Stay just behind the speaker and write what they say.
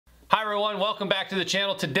Hi everyone, welcome back to the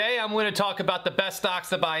channel. Today I'm going to talk about the best stocks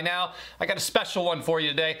to buy now. I got a special one for you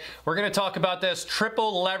today. We're going to talk about this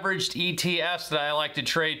triple leveraged ETFs that I like to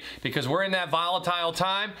trade because we're in that volatile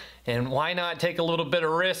time, and why not take a little bit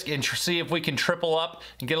of risk and see if we can triple up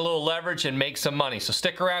and get a little leverage and make some money. So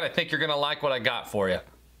stick around, I think you're going to like what I got for you.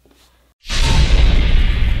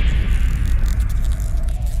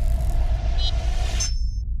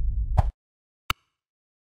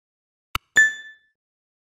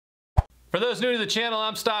 For those new to the channel,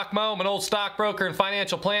 I'm Stock Mo. I'm an old stockbroker and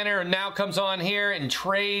financial planner, and now comes on here and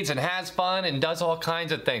trades and has fun and does all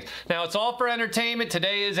kinds of things. Now, it's all for entertainment.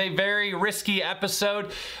 Today is a very risky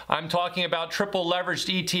episode. I'm talking about triple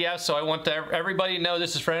leveraged ETFs, so I want everybody to know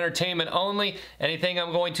this is for entertainment only. Anything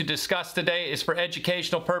I'm going to discuss today is for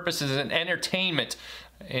educational purposes and entertainment.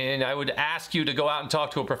 And I would ask you to go out and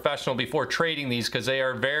talk to a professional before trading these because they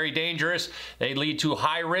are very dangerous. They lead to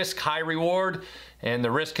high risk, high reward, and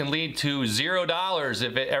the risk can lead to $0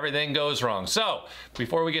 if everything goes wrong. So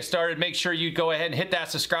before we get started, make sure you go ahead and hit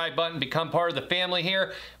that subscribe button, become part of the family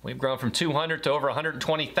here. We've grown from 200 to over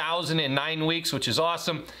 120,000 in 9 weeks, which is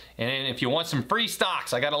awesome. And if you want some free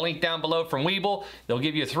stocks, I got a link down below from Webull. They'll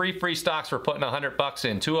give you 3 free stocks for putting $100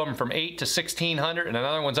 in. 2 of them from $8 to $1,600, and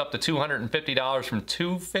another one's up to $250 from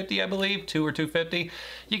 $250, I believe, $2 or $250.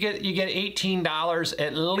 You get $18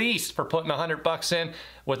 at least for putting $100 in,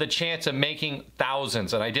 with a chance of making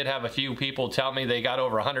thousands. And I did have a few people tell me they got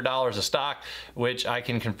over $100 a stock, which I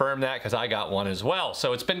can confirm that because I got one as well.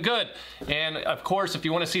 So it's been good. And of course, if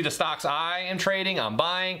you want to see the stocks I am trading, I'm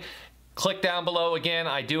buying, click down below. Again,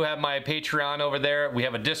 I do have my Patreon over there. We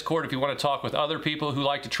have a Discord if you want to talk with other people who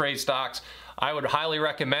like to trade stocks. I would highly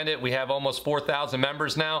recommend it. We have almost 4,000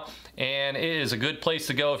 members now, and it is a good place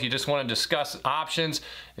to go if you just want to discuss options,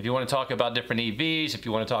 if you want to talk about different EVs, if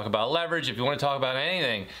you want to talk about leverage, if you want to talk about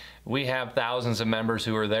anything. We have thousands of members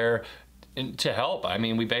who are there to help. I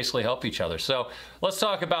mean, we basically help each other. So let's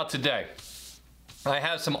talk about today. I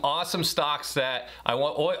have some awesome stocks that I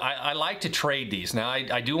want. I like to trade these. Now,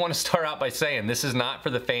 I do want to start out by saying this is not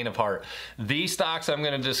for the faint of heart. These stocks I'm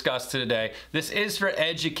going to discuss today, this is for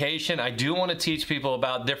education. I do want to teach people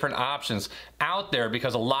about different options out there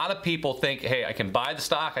because a lot of people think, hey, I can buy the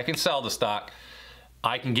stock, I can sell the stock.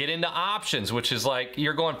 I can get into options, which is like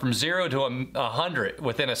you're going from 0 to 100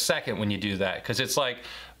 within a second when you do that, because it's like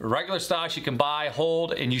regular stocks you can buy,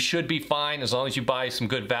 hold, and you should be fine as long as you buy some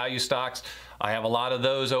good value stocks. I have a lot of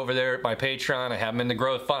those over there at my Patreon. I have them in the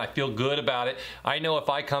growth fund. I feel good about it. I know if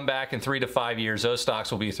I come back in 3 to 5 years, those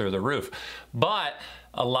stocks will be through the roof. But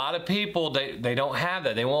a lot of people, they don't have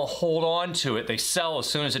that. They won't hold on to it. They sell as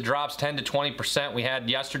soon as it drops 10 to 20%.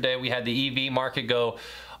 Yesterday, we had the EV market go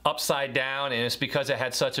upside down, and it's because it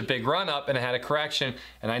had such a big run up and it had a correction,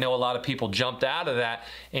 and I know a lot of people jumped out of that,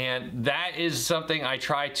 and that is something I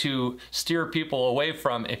try to steer people away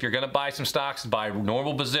from. If you're going to buy some stocks, buy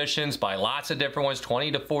normal positions, buy lots of different ones,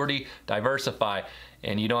 20 to 40, diversify,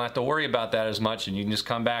 and you don't have to worry about that as much, and you can just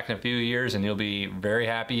come back in a few years and you'll be very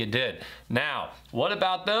happy you did. Now, what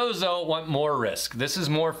about those though want more risk? This is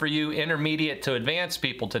more for you intermediate to advanced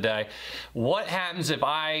people today. What happens if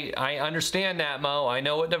I understand that, Mo, I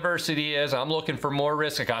know what diversity is, I'm looking for more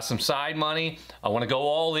risk, I got some side money, I want to go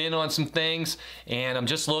all in on some things, and I'm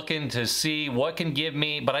just looking to see what can give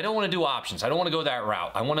me, but I don't want to do options, I don't want to go that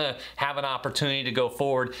route. I want to have an opportunity to go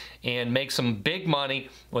forward and make some big money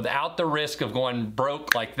without the risk of going broke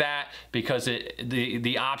like that because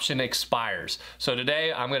the option expires. So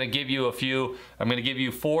today I'm going to give you I'm going to give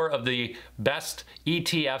you 4 of the best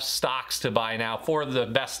ETF stocks to buy now, 4 of the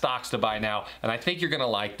best stocks to buy now, and I think you're going to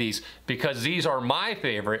like these because these are my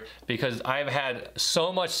favorite because I've had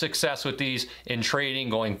so much success with these in trading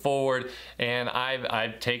going forward, and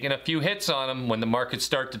I've taken a few hits on them when the markets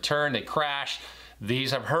start to turn, they crash.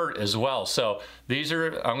 These have hurt as well. So these are,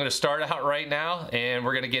 I'm going to start out right now and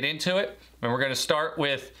we're going to get into it. And we're going to start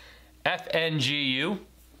with FNGU.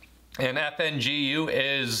 And FNGU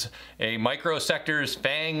is a microsectors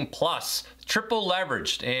FANG Plus, triple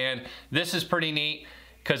leveraged. And this is pretty neat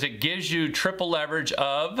because it gives you triple leverage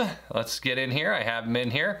of, let's get in here, I have them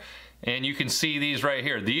in here. And you can see these right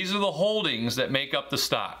here. These are the holdings that make up the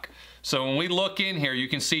stock. So when we look in here, you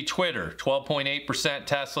can see Twitter, 12.8%,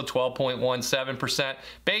 Tesla, 12.17%,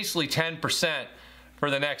 basically 10% for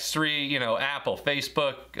the next 3, Apple,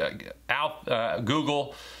 Facebook,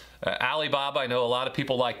 Google, Alibaba. I know a lot of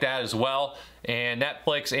people like that as well, and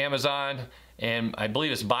Netflix, Amazon, and I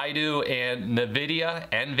believe it's Baidu and NVIDIA,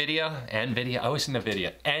 I always say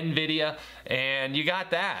NVIDIA, and you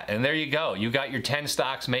got that, and there you go. You got your 10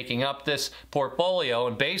 stocks making up this portfolio,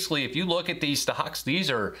 and basically if you look at these stocks, these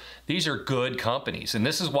are good companies, and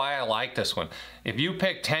this is why I like this one. If you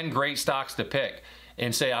pick 10 great stocks to pick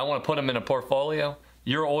and say, I want to put them in a portfolio,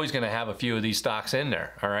 you're always going to have a few of these stocks in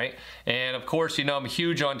there, all right? And of course, you know, I'm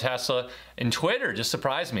huge on Tesla, and Twitter just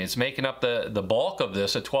surprised me. It's making up the bulk of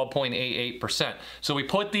this at 12.88%. So we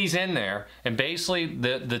put these in there, and basically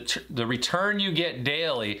the return you get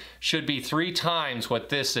daily should be 3 times what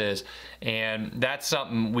this is, and that's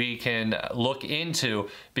something we can look into,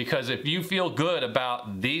 because if you feel good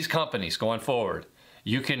about these companies going forward,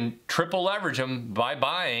 you can triple leverage them by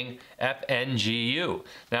buying FNGU.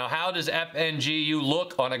 Now, how does FNGU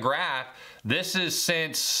look on a graph? This is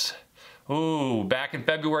since, back in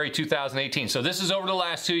February 2018. So this is over the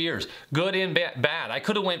last 2 years. Good and bad. I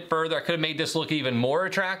could have went further. I could have made this look even more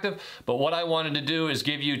attractive. But what I wanted to do is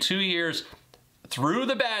give you 2 years through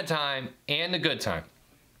the bad time and the good time.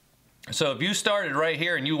 So if you started right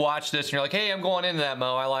here and you watch this and you're like, hey, I'm going into that,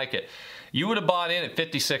 Mo, I like it. You would have bought in at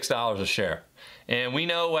 $56 a share. And we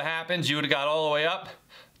know what happens. You would have got all the way up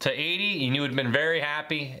to 80 and you would have been very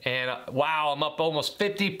happy. And wow, I'm up almost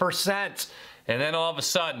 50%. And then all of a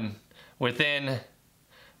sudden, within,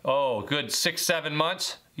 good 6-7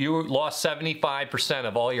 months, you lost 75%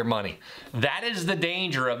 of all your money. That is the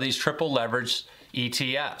danger of these triple leveraged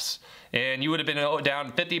ETFs. And you would have been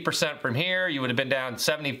down 50% from here. You would have been down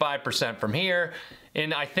 75% from here.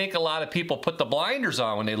 And I think a lot of people put the blinders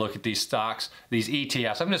on when they look at these stocks, these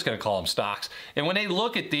ETFs. I'm just going to call them stocks. And when they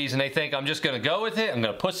look at these and they think, I'm just going to go with it, I'm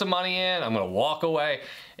going to put some money in, I'm going to walk away.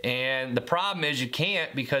 And the problem is you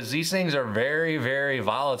can't, because these things are very, very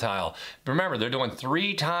volatile. Remember, they're doing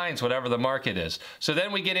 3 times whatever the market is. So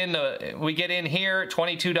then we get in here at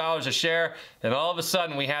 $22 a share, and all of a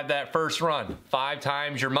sudden we have that first run, 5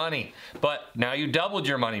 times your money. But now you doubled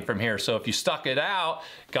your money from here. So if you stuck it out,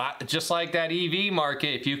 got just like that EV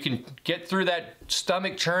market, if you can get through that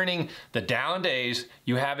stomach churning, the down days,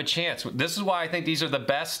 you have a chance. This is why I think these are the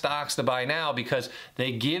best stocks to buy now, because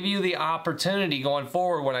they give you the opportunity going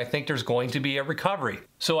forward when I think there's going to be a recovery.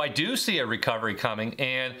 So I do see a recovery coming,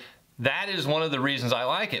 and that is one of the reasons I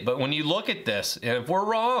like it. But when you look at this, and if we're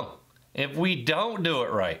wrong, if we don't do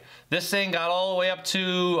it right, this thing got all the way up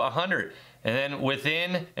to 100, and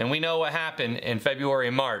then and we know what happened in February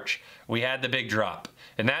and March, we had the big drop.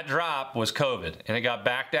 And that drop was COVID, and it got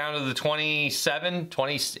back down to the 27,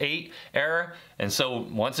 28 era. And so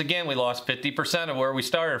once again, we lost 50% of where we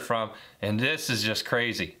started from, and this is just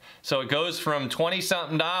crazy. So it goes from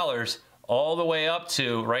 20-something all the way up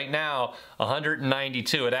to, right now,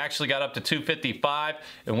 192. It actually got up to 255,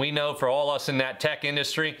 and we know for all us in that tech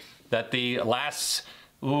industry that the last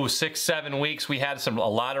 6-7 weeks we had a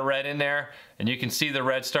lot of red in there, and you can see the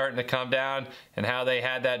red starting to come down and how they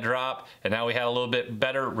had that drop, and now we had a little bit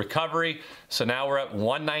better recovery. So now we're at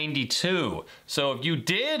 192. So if you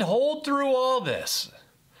did hold through all this,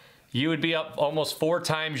 you would be up almost 4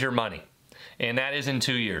 times your money, and that is in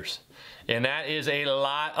 2 years. And that is a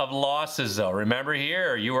lot of losses, though. Remember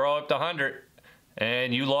here, you were all up to 100.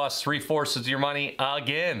 And you lost 3/4 of your money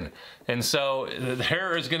again. And so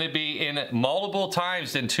there is going to be, in multiple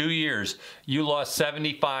times in 2 years, you lost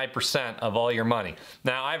 75% of all your money.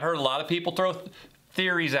 Now, I've heard a lot of people throw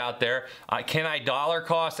theories out there. Can I dollar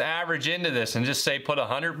cost average into this and just say put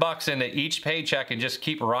 $100 into each paycheck and just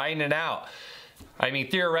keep riding it out? I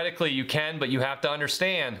mean, theoretically you can, but you have to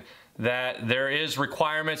understand that there is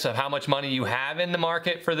requirements of how much money you have in the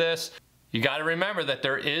market for this. You got to remember that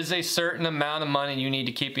there is a certain amount of money you need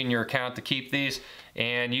to keep in your account to keep these,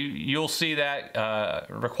 and you'll see that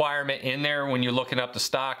requirement in there when you're looking up the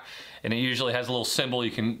stock, and it usually has a little symbol.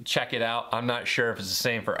 You can check it out. I'm not sure if it's the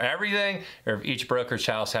same for everything or if each brokerage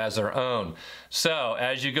house has their own. So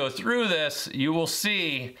as you go through this, you will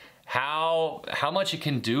see how much it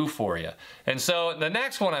can do for you. And so the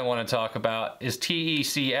next one I want to talk about is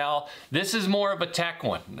TECL. This is more of a tech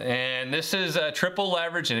one, and this is a triple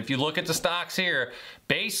leverage. And if you look at the stocks here,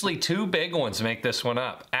 basically 2 big ones make this one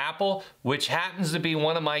up. Apple, which happens to be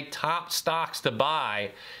one of my top stocks to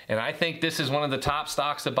buy, and I think this is one of the top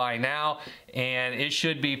stocks to buy now, and it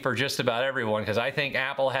should be for just about everyone, because I think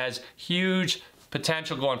Apple has huge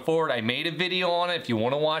potential going forward. I made a video on it. If you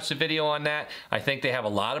want to watch the video on that, I think they have a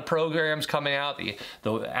lot of programs coming out.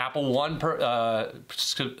 The Apple One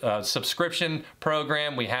subscription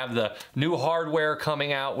program. We have the new hardware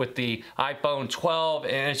coming out with the iPhone 12,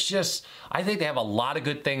 and it's just, I think they have a lot of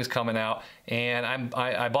good things coming out. And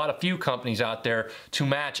I bought a few companies out there to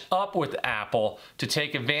match up with Apple to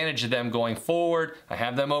take advantage of them going forward. I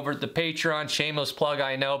have them over at the Patreon. Shameless plug,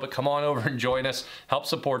 I know, but come on over and join us. Help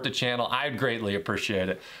support the channel. I'd greatly appreciate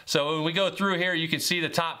it. So when we go through here, you can see the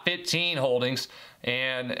top 15 holdings.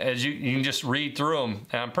 And as you can just read through them,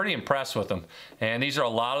 and I'm pretty impressed with them. And these are a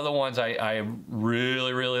lot of the ones I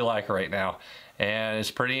really, really like right now. And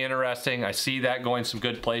it's pretty interesting. I see that going some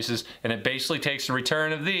good places. And it basically takes the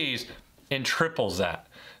return of these and triples that.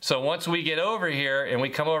 So once we get over here and we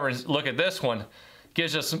come over and look at this one,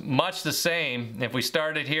 gives us much the same. If we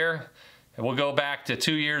started here, and we'll go back to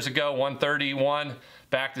 2 years ago, 131,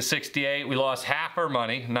 back to 68. We lost half our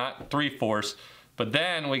money, not 3/4. But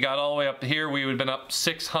then we got all the way up to here. We would have been up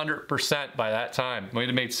 600% by that time. We'd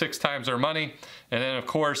have made 6 times our money. And then of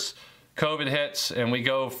course, COVID hits and we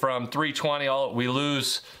go from 320, we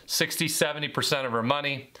lose 60, 70% of our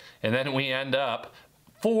money. And then we end up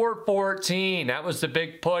 414. That was the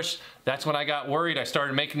big push. That's when I got worried. I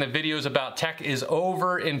started making the videos about tech is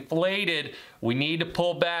overinflated. We need to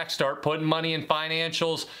pull back, start putting money in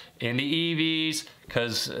financials, into EVs,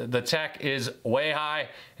 because the tech is way high.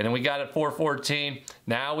 And then we got it 414.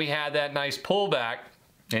 Now we had that nice pullback,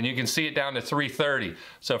 and you can see it down to 330.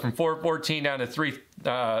 So from 414 down to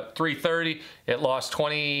 330, it lost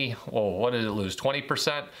 20, well, what did it lose?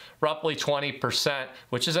 20%? Roughly 20%,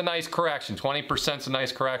 which is a nice correction. 20% is a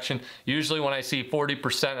nice correction. Usually when I see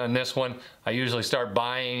 40% on this one, I usually start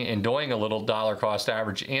buying and doing a little dollar cost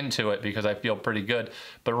average into it because I feel pretty good.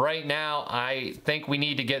 But right now, I think we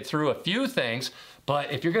need to get through a few things.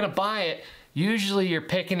 But if you're gonna buy it, usually you're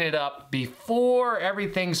picking it up before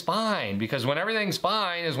everything's fine, because when everything's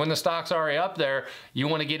fine is when the stock's already up there. You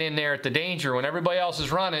want to get in there at the danger. When everybody else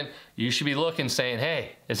is running, you should be looking, saying,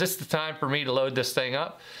 hey, is this the time for me to load this thing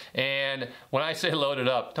up? And when I say load it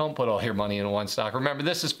up, don't put all your money in one stock. Remember,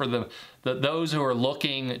 this is for those who are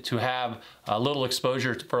looking to have a little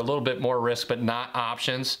exposure for a little bit more risk, but not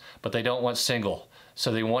options, but they don't want single. So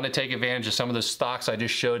they want to take advantage of some of the stocks I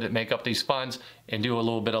just showed that make up these funds and do a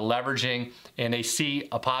little bit of leveraging, and they see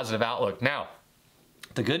a positive outlook. Now,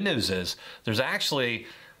 the good news is there's actually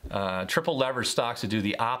triple leverage stocks that do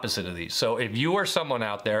the opposite of these. So if you are someone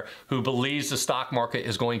out there who believes the stock market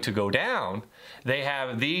is going to go down, they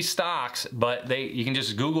have these stocks, but you can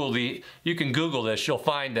just Google this, you'll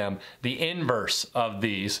find them, the inverse of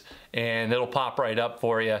these, and it'll pop right up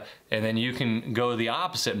for you. And then you can go the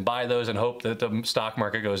opposite and buy those and hope that the stock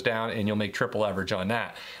market goes down, and you'll make triple leverage on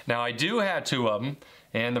that. Now, I do have 2 of them.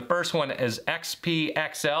 And the first one is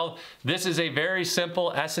XPXL. This is a very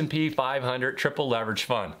simple S&P 500 triple leverage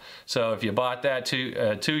fund. So if you bought that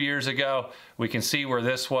 2 years ago, we can see where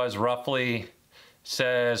this was roughly,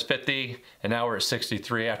 says 50, and now we're at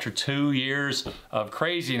 63 after 2 years of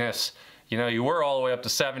craziness. You know, you were all the way up to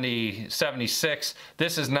 70, 76.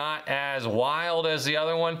 This is not as wild as the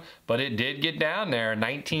other one, but it did get down there,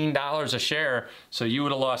 $19 a share. So you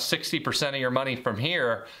would have lost 60% of your money from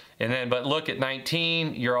here. And then, but look at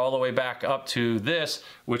 19, you're all the way back up to this,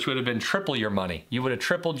 which would have been triple your money. You would have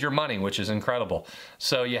tripled your money, which is incredible.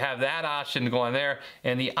 So you have that option going there.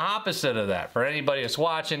 And the opposite of that, for anybody that's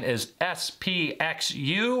watching, is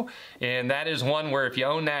SPXU. And that is one where if you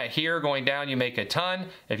own that here going down, you make a ton.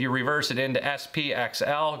 If you reverse it into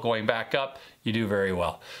SPXL going back up, you do very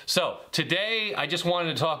well. So today, I just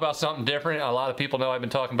wanted to talk about something different. A lot of people know I've been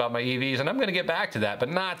talking about my EVs, and I'm gonna get back to that, but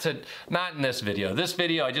not in this video. This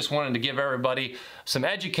video, I just wanted to give everybody some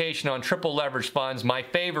education on triple leverage funds, my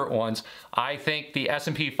favorite ones. I think the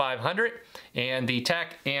S&P 500 and the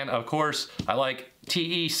tech, and of course, I like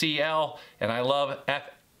TECL, and I love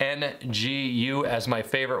FNGU as my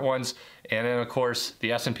favorite ones. And then of course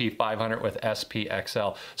the S&P 500 with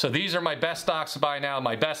SPXL. So these are my best stocks to buy now,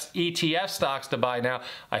 my best ETF stocks to buy now.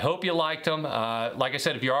 I hope you liked them. Like I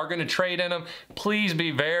said, if you are going to trade in them, please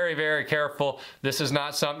be very, very careful. This is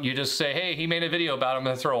not something you just say, hey, he made a video about it, I'm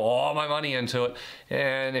going to throw all my money into it.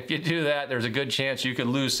 And if you do that, there's a good chance you could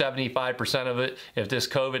lose 75% of it if this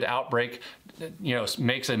COVID outbreak, you know,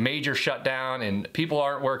 makes a major shutdown and people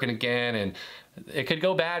aren't working again, and it could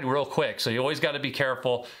go bad real quick. So you always got to be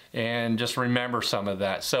careful and just remember some of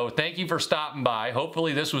that. So thank you for stopping by.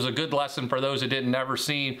 Hopefully this was a good lesson for those who never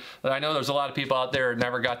seen. I know there's a lot of people out there who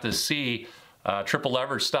never got to see triple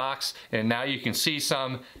leverage stocks, and now you can see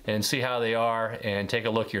some and see how they are and take a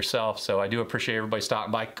look yourself. So I do appreciate everybody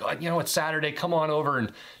stopping by. God, you know, it's Saturday. Come on over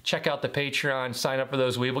and check out the Patreon. Sign up for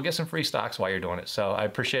those Webull. Get some free stocks while you're doing it. So I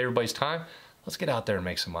appreciate everybody's time. Let's get out there and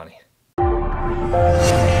make some money.